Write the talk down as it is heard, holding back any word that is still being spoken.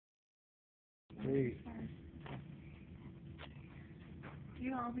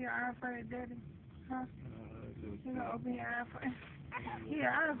gonna open your eye for it, Daddy? Huh? You gonna open your eye for it?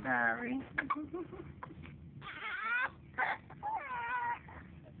 Yeah, I'm sorry.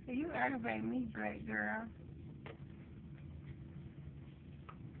 You aggravate me, great girl.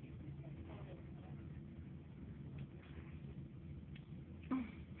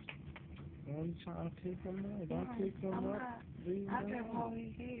 Why you trying to pick him up? Don't pick him up. Leave him I just alone. hold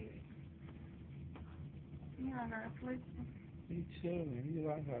his head. You know that sleeping. He chilling. He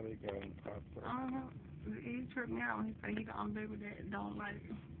like how they got him popped up. He tripped me out when he said he the only baby that don't like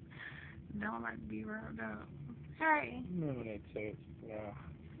to be rubbed up. Hey. Remember that text? Yeah.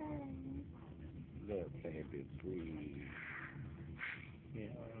 Hey. Little baby, breathe.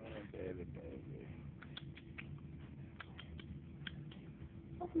 Yeah, baby.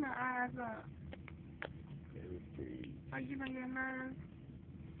 Open your eyes up. Baby, breathe. Are you on your nerves?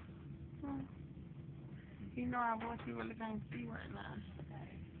 You know I want you really can't see right now.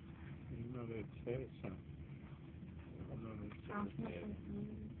 You know that text, huh? I know that text, baby.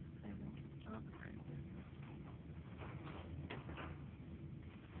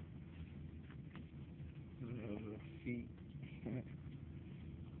 You know the feet.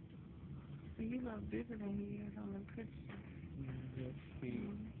 You look bigger than he is on the picture. The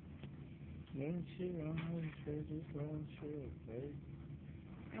feet. Let him chill. I know he said just let him chill, baby.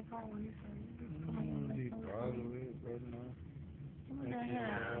 That's all what he said. He bother it right now. Look at that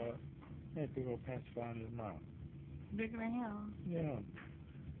hair. That big old pacifier in his mouth. Bigger than him? Yeah.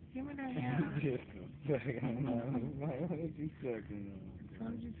 Give me that hair. Just sucking on him. What you sucking on? As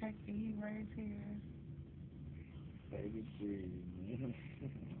soon as you take it, he raised here. Baby, breathe.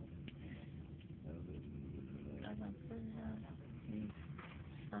 That's some pretty hair.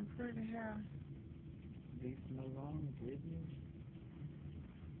 Some pretty hair. Leave him alone, Brittany.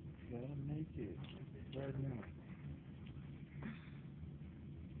 Let him make it right now.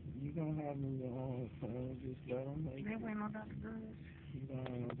 You don't have me on, son. Just let him make it. They went on Dr. Good. You don't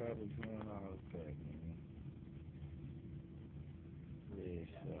have nobody doing all that, man. Yeah,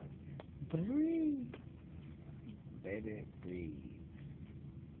 so. Breathe. Baby, breathe.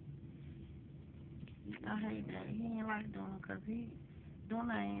 I hate that. He ain't like doing it because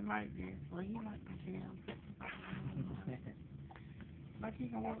Donna ain't like this. Well, he like to tell. Like he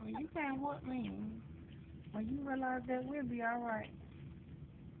can whoop me. You can't whoop me. When you realize that, we'll be all right.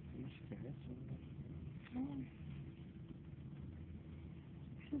 You scratching me?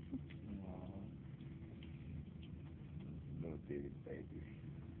 Little bitty baby.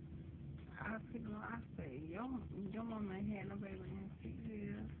 I say, your mama ain't had no baby in 6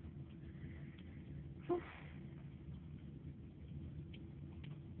 years.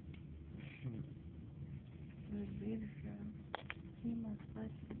 Little bitty girl. He must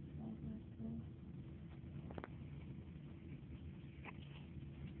touch it.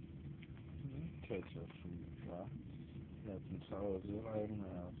 Touch your feet, bro. Got some toes just like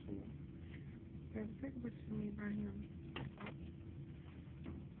now, too. There's a big bitch to me right here.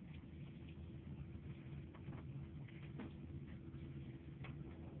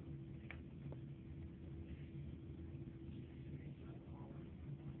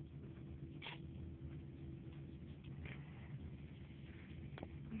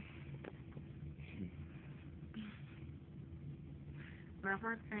 When I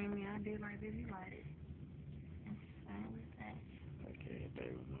first came in, I did like this. He like it. Same with that. Okay,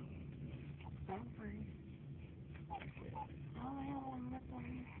 baby. I'm free. Okay. I don't want to mess on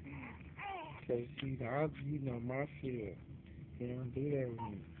his feet. Cause you know my fear. He don't do that with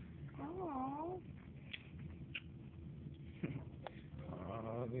me. Oh.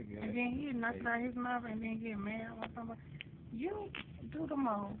 Oh, look at And then he knocked out his mouth and then get mad or something. You do the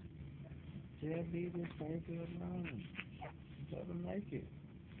most. Just leave this baby alone. Let him make it.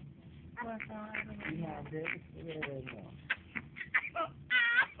 What's all right? You not ready for that right now.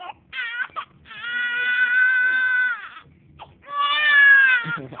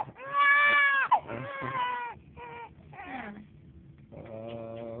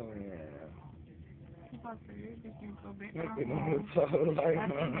 Oh, yeah. Keep up to it. They can go back Nigga home. told like I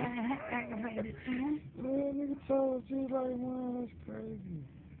think mine. I aggravated too. Man, nigga told you like mine. That's crazy.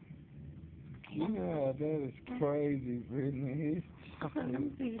 Yeah, that is crazy, Brittany. Let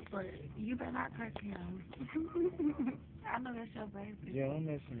me see this for you. You better not touch him. I know that's your baby. Yeah, I'm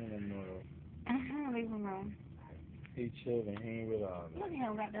messing with him more. Leave him alone. He chilling, he ain't with all Look that. at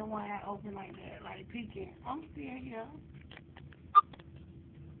him got that one eye open like that, like peeking. I'm still here.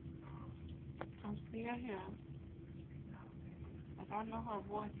 I'm still here. Like I know her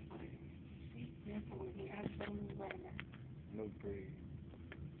voice, but she's messing with me. I told me right now. No breed.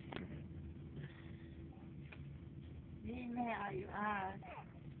 You ain't had all your eyes.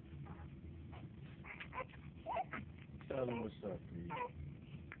 tell him what's up, please.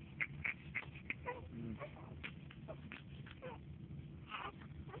 Mm.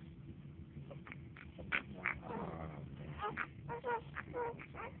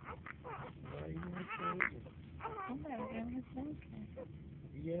 Why you not crazy? I'm not doing his thinking.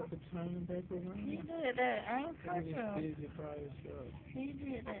 You have to turn him back around. He did that. I ain't Look at touch this him. busy by yourself. He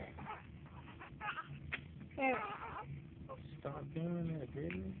did that. Hey, Stop doing that,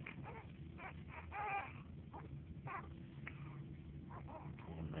 Brittany.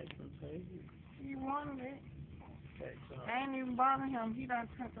 You make him take it. he wanted it. That's all. I ain't even bothering him. He done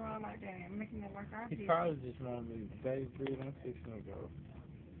turned around like that and making it like I He did. probably just want me to baby breathe. I'm fixing to go.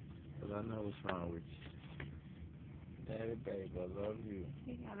 But I know what's wrong with you. Daddy, baby, I love you.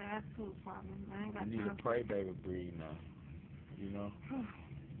 He got an attitude problem. I ain't got You need to time for pray, baby, breathe now. You know?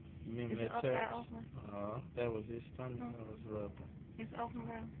 You remember Is it that up there church? open? That was his stomach. That was rubbing. It's open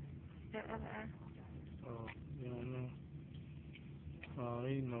now. That other eye. Oh, you don't know? Oh,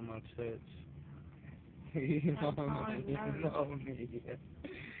 he know my church. He know me. He know me. That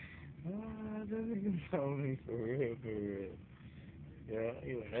nigga know me for real, for real. Yeah,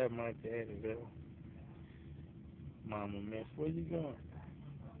 he was at my daddy, though. Mama, miss, where you going?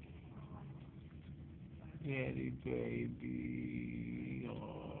 Daddy, baby.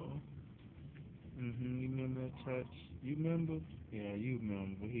 Oh. You remember that church? You remember? Yeah, you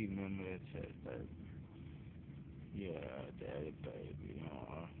remember. He remember that church, baby. Yeah, daddy, baby.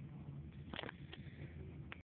 Aw.